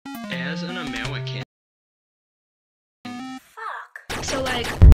as an American. Fuck. So like,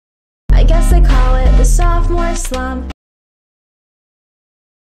 I guess they call it the sophomore slump.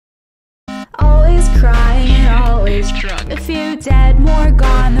 Always crying, always drunk. A few dead, more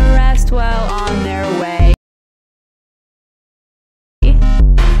gone, the rest well on their way.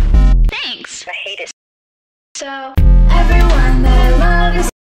 Thanks. I hate it. So, everyone that I love is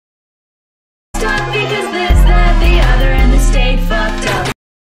stuck because this, that, the other, and the state fucked up.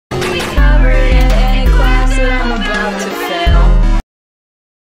 We covered it in a class that I'm about to fail.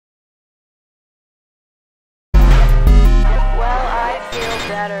 Well, I feel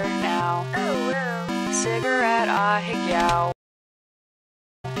better now. Cigarette Ahegao.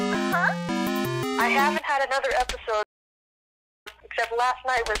 I haven't had another episode, except last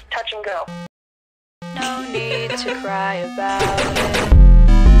night was touch and go. No need to cry about it.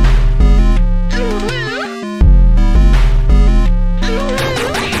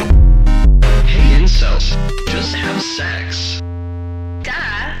 Hey incels, just have sex.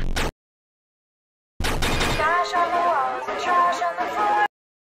 Duh. Trash on the walls and trash on the floor.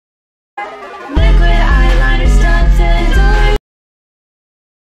 Liquid eyeliner stunted,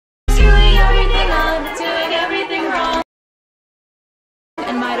 screwing everything up, doing everything wrong.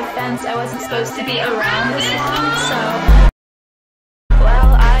 In my defense, I wasn't supposed to be around this long, so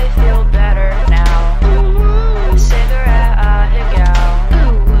well, I feel better now. Cigarette Ahegao. No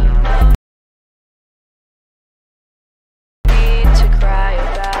need to cry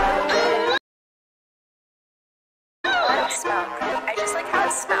about it. Let it smell. I just like how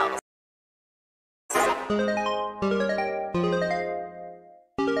it smells.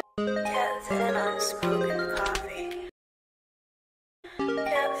 Get thin on smoking coffee.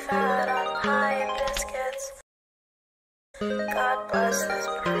 Get fat on pie and biscuits. God bless this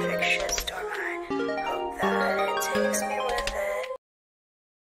perfect shitstorm. I hope that it takes me with it.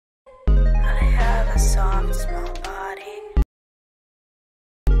 I have a soft, small body.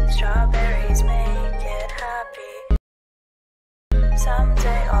 Strawberries make it happy.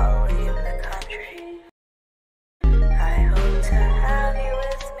 Someday I'll leave the country. I hope to have you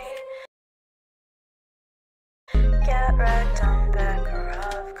with me. Get wrecked on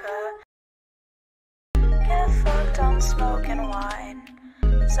Bekarovka. Get fucked on smoking wine.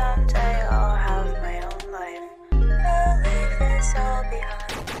 Someday